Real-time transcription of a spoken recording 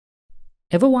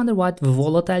Ever wonder what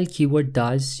volatile keyword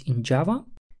does in Java?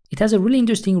 It has a really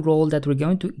interesting role that we're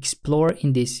going to explore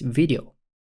in this video.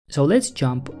 So let's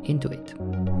jump into it.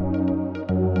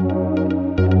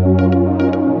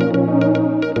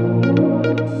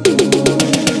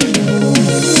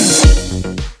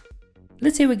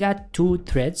 Let's say we got two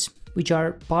threads which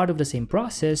are part of the same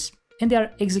process and they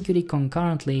are executed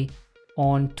concurrently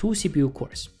on two CPU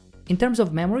cores. In terms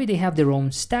of memory, they have their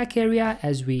own stack area,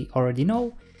 as we already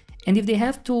know, and if they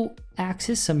have to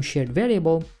access some shared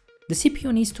variable, the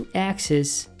CPU needs to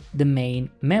access the main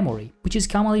memory, which is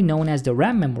commonly known as the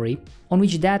RAM memory, on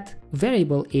which that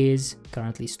variable is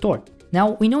currently stored.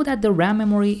 Now, we know that the RAM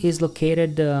memory is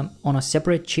located on a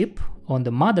separate chip on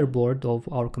the motherboard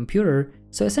of our computer,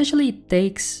 so essentially it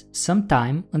takes some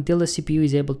time until the CPU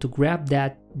is able to grab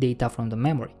that data from the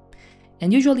memory.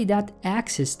 And usually that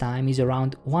access time is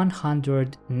around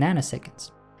 100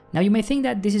 nanoseconds. Now you may think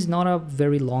that this is not a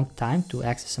very long time to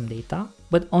access some data,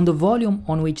 but on the volume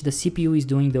on which the CPU is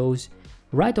doing those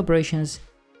write operations,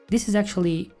 this is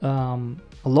actually a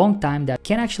long time that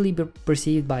can actually be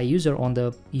perceived by a user on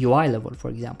the UI level, for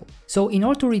example. So in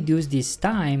order to reduce this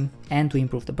time and to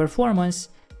improve the performance,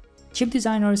 chip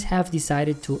designers have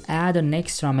decided to add an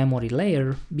extra memory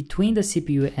layer between the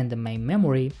CPU and the main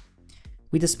memory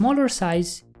with a smaller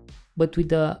size, but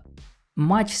with a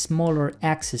much smaller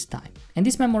access time. And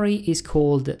this memory is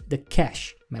called the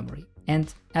cache memory.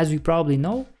 And as we probably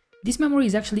know, this memory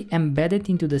is actually embedded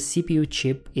into the CPU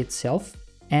chip itself,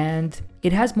 and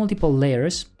it has multiple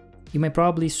layers. You may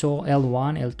probably saw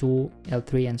L1, L2,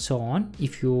 L3, and so on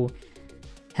if you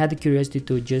had the curiosity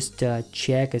to just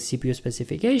check a CPU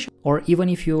specification, or even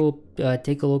if you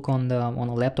take a look on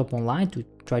a laptop online to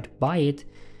try to buy it.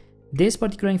 This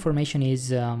particular information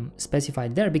is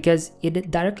specified there because it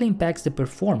directly impacts the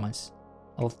performance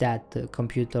of that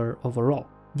computer overall.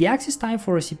 The access time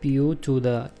for a CPU to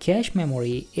the cache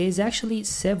memory is actually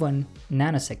 7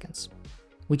 nanoseconds,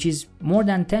 which is more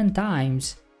than 10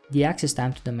 times the access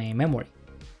time to the main memory.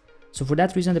 So for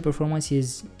that reason, the performance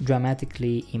is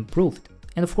dramatically improved.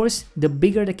 And of course, the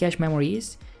bigger the cache memory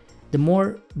is, the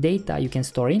more data you can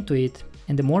store into it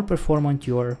and the more performant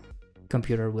your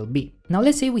computer will be. Now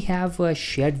let's say we have a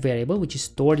shared variable which is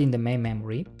stored in the main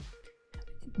memory.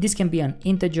 This can be an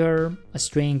integer, a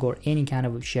string, or any kind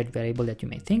of shared variable that you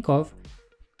may think of.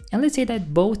 And let's say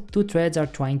that both two threads are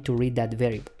trying to read that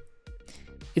variable.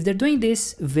 If they're doing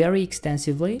this very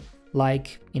extensively,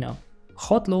 like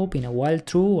hot loop in a while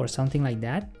true or something like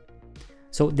that,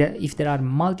 so that if there are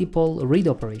multiple read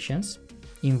operations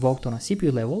invoked on a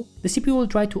CPU level, the CPU will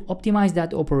try to optimize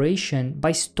that operation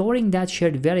by storing that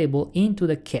shared variable into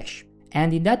the cache.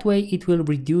 And in that way, it will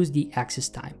reduce the access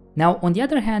time. Now, on the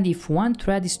other hand, if one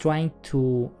thread is trying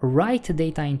to write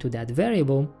data into that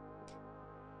variable,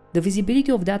 the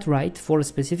visibility of that write for a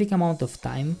specific amount of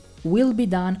time will be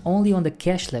done only on the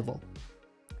cache level.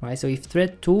 Right? So if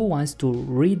thread 2 wants to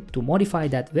read, to modify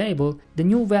that variable, the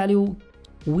new value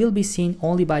will be seen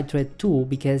only by thread 2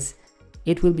 because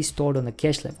it will be stored on the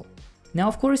cache level. Now,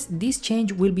 of course, this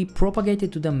change will be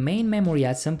propagated to the main memory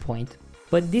at some point,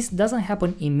 but this doesn't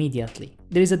happen immediately.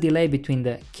 There is a delay between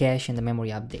the cache and the memory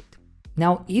update.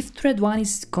 Now, if thread 1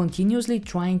 is continuously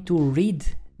trying to read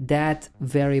that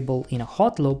variable in a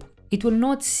hot loop, it will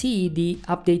not see the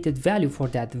updated value for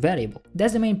that variable.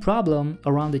 That's the main problem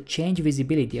around the change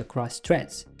visibility across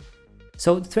threads.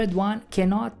 So thread 1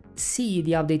 cannot see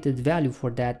the updated value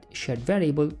for that shared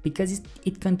variable because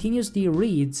it continuously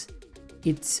reads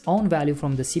its own value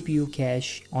from the CPU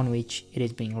cache on which it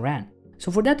is being ran.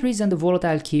 So for that reason, the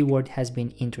volatile keyword has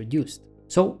been introduced.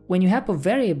 So when you have a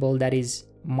variable that is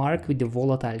marked with the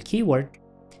volatile keyword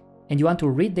and you want to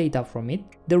read data from it,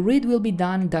 the read will be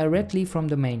done directly from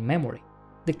the main memory.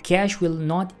 The cache will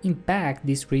not impact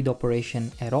this read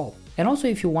operation at all. And also,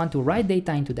 if you want to write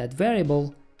data into that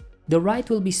variable, the write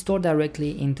will be stored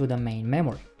directly into the main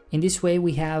memory. In this way,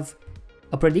 we have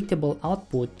a predictable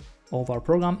output of our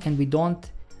program and we don't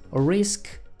risk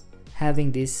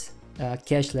having this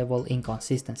cache level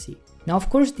inconsistency. Now, of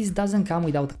course, this doesn't come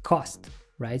without a cost,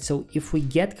 right? So if we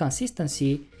get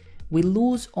consistency, we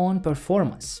lose on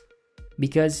performance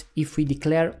because if we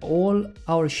declare all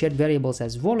our shared variables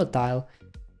as volatile,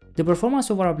 the performance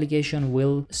of our application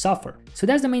will suffer. So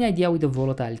that's the main idea with the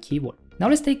volatile keyword. Now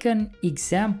let's take an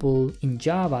example in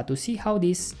Java to see how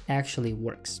this actually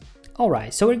works.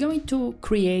 Alright, so we're going to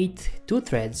create two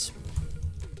threads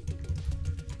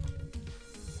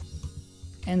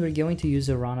and we're going to use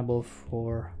a runnable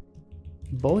for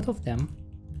both of them.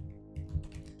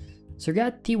 So we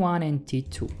got T1 and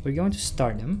T2. We're going to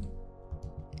start them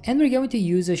and we're going to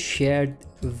use a shared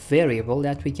variable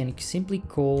that we can simply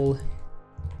call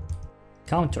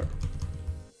counter.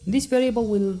 This variable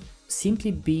will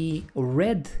simply be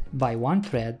read by one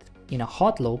thread in a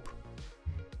hot loop,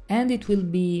 and it will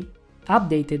be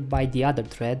updated by the other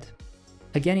thread,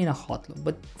 again in a hot loop,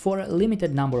 but for a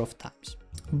limited number of times.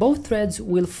 Both threads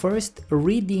will first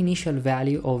read the initial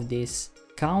value of this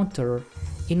counter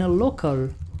in a local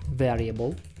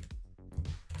variable.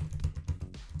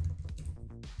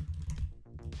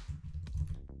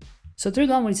 So thread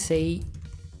 1 will say,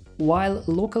 while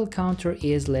local counter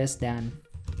is less than,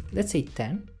 let's say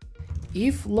 10,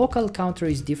 if local counter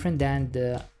is different than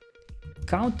the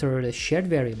counter, the shared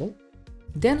variable,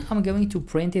 then I'm going to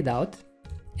print it out,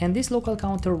 and this local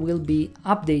counter will be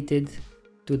updated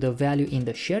to the value in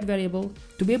the shared variable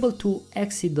to be able to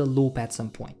exit the loop at some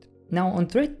point. Now on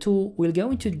thread 2, we're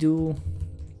going to do,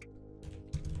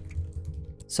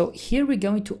 so here we're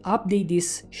going to update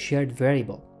this shared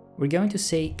variable. We're going to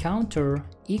say counter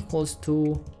equals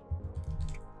to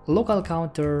local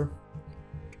counter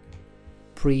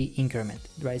pre-increment,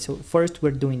 right? So first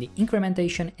we're doing the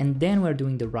incrementation and then we're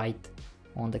doing the write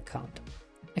on the counter.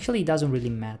 Actually, it doesn't really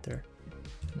matter,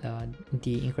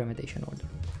 the incrementation order.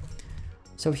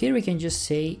 So here we can just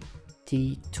say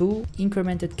T2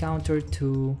 incremented counter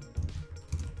to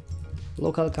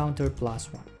local counter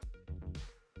plus 1.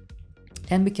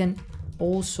 And we can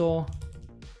also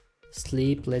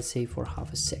sleep, let's say, for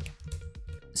half a second.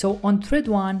 So on thread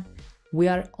 1, we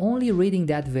are only reading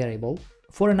that variable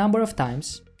for a number of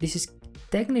times. This is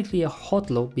technically a hot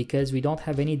loop because we don't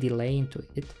have any delay into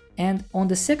it. And on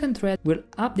the second thread, we're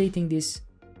updating this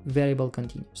variable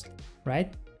continuously,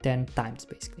 right? 10 times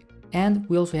basically. And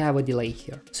we also have a delay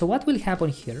here. So what will happen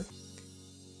here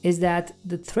is that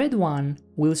the thread 1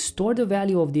 will store the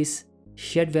value of this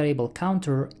shared variable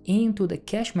counter into the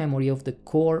cache memory of the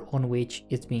core on which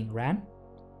it's being ran.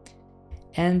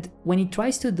 And when it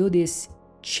tries to do this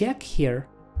check here,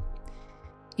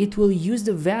 it will use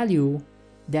the value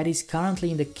that is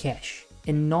currently in the cache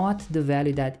and not the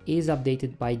value that is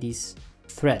updated by this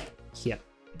thread here.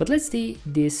 But let's see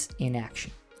this in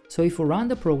action. So if we run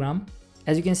the program,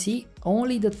 as you can see,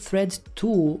 only the thread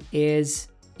 2 is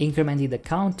incrementing the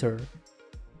counter.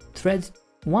 Thread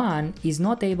 1 is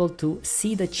not able to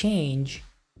see the change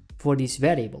for this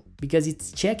variable because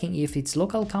it's checking if its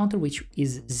local counter, which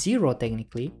is 0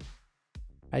 technically,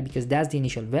 right? Because that's the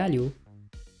initial value.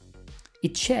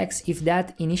 It checks if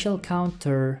that initial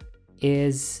counter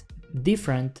is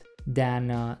different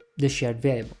than the shared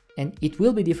variable. And it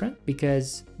will be different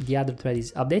because the other thread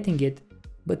is updating it,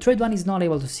 but thread 1 is not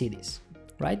able to see this,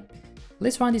 right?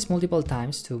 Let's run this multiple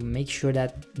times to make sure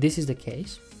that this is the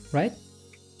case, right?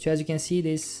 So as you can see,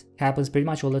 this happens pretty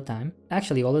much all the time,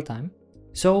 actually all the time.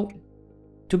 So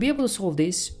to be able to solve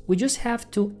this, we just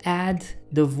have to add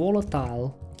the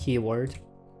volatile keyword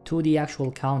to the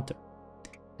actual counter.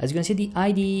 As you can see, the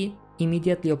IDE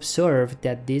immediately observed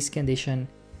that this condition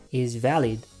is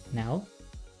valid now,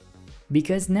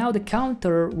 because now the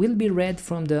counter will be read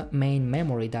from the main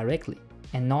memory directly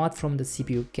and not from the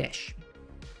CPU cache.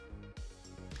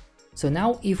 So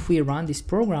now if we run this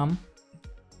program,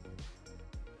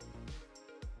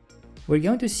 we're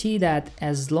going to see that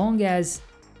as long as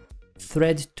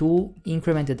thread 2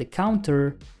 incremented the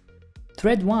counter,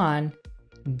 thread 1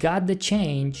 got the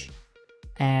change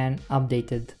and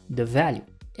updated the value.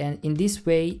 And in this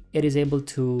way, it is able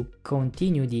to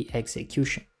continue the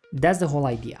execution. That's the whole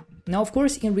idea. Now, of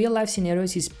course, in real life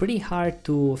scenarios, it's pretty hard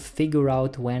to figure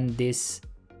out when this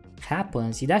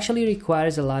happens. It actually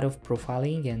requires a lot of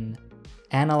profiling and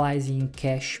analyzing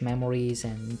cache memories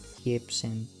and heaps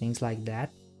and things like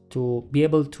that to be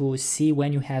able to see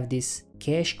when you have this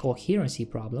cache coherency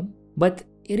problem. But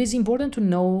it is important to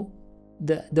know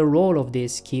the role of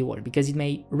this keyword because it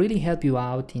may really help you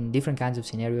out in different kinds of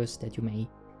scenarios that you may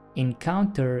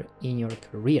encounter in your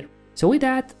career. So with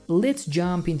that, let's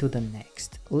jump into the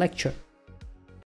next lecture.